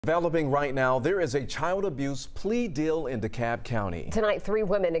Developing right now, there is a child abuse plea deal in DeKalb County. Tonight, 3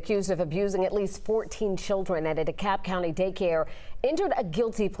 women accused of abusing at least 14 children at a DeKalb County daycare entered a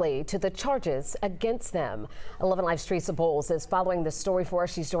guilty plea to the charges against them. 11 Live's Teresa Bowles is following this story for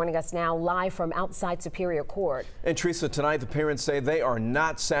us. She's joining us now live from outside Superior Court. And Teresa, tonight the parents say they are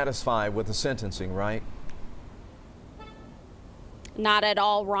not satisfied with the sentencing, right? Not at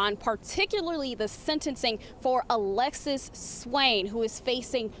all, Ron, particularly the sentencing for Alexis Swain, who is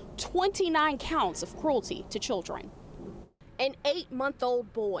facing 29 counts of cruelty to children. An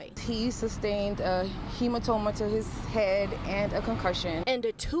 8-month-old boy. He sustained a hematoma to his head and a concussion. And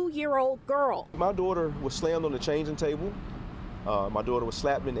a 2-year-old girl. My daughter was slammed on the changing table. My daughter was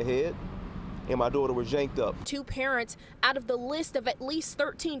slapped in the head. And my daughter was yanked up. 2 parents out of the list of at least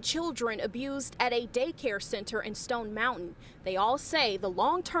 13 children abused at a daycare center in Stone Mountain. They all say the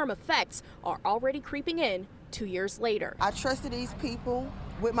long-term effects are already creeping in 2 years later. I trusted these people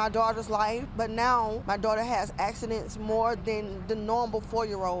with my daughter's life, but now my daughter has accidents more than the normal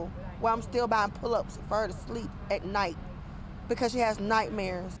 4-year-old, where I'm still buying pull-ups for her to sleep at night because she has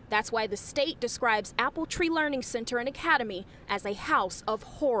nightmares. That's why the state describes Appletree Learning Center and Academy as a house of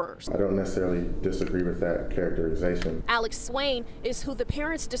horrors. I don't necessarily disagree with that characterization. Alex Swain is who the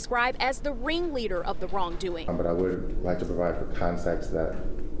parents describe as the ringleader of the wrongdoing. But I would like to provide for context that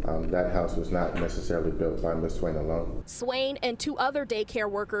that house was not necessarily built by Ms. Swain alone. Swain and 2 other daycare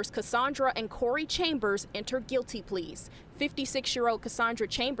workers, Cassandra and Corey Chambers, entered guilty pleas. 56-year-old Cassandra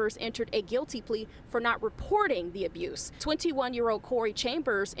Chambers entered a guilty plea for not reporting the abuse. 21-year-old Corey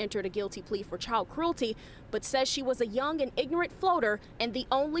Chambers entered a guilty plea for child cruelty, but says she was a young and ignorant floater and the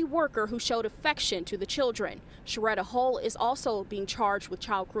only worker who showed affection to the children. Sharetta Hull is also being charged with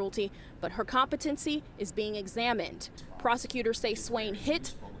child cruelty, but her competency is being examined. Prosecutors say Swain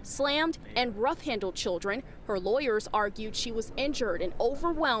hit, slammed, and rough-handled children. Her lawyers argued she was injured and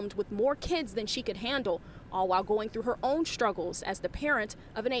overwhelmed with more kids than she could handle, all while going through her own struggles as the parent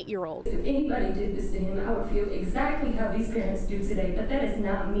of an 8-year-old. If anybody did this to him, I would feel exactly how these parents do today, but that is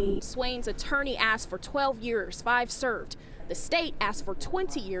not me. Swain's attorney asked for 12 years, 5 served. The state asked for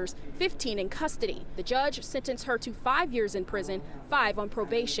 20 years, 15 in custody. The judge sentenced her to 5 years in prison, 5 on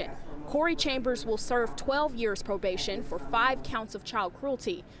probation. Corey Chambers will serve 12 years probation for 5 counts of child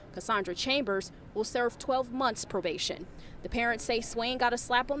cruelty. Cassandra Chambers will serve 12 months probation. The parents say Swain got a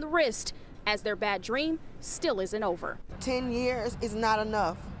slap on the wrist, as their bad dream still isn't over. 10 years is not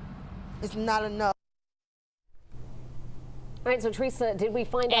enough. It's not enough. All right, so Teresa, did we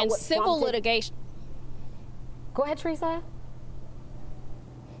find out what civil litigation? Go ahead, Teresa.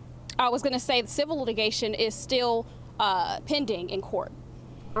 I was going to say the civil litigation is still pending in court.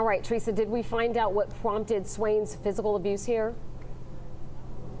 All right, Teresa, did we find out what prompted Swain's physical abuse here?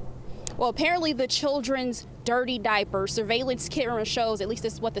 Well, apparently the children's dirty diapers. Surveillance camera shows, at least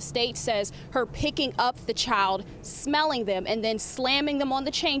this is what the state says, her picking up the child, smelling them, and then slamming them on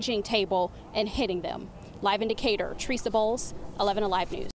the changing table and hitting them. Live in Decatur, Teresa Bowles, 11 Alive News.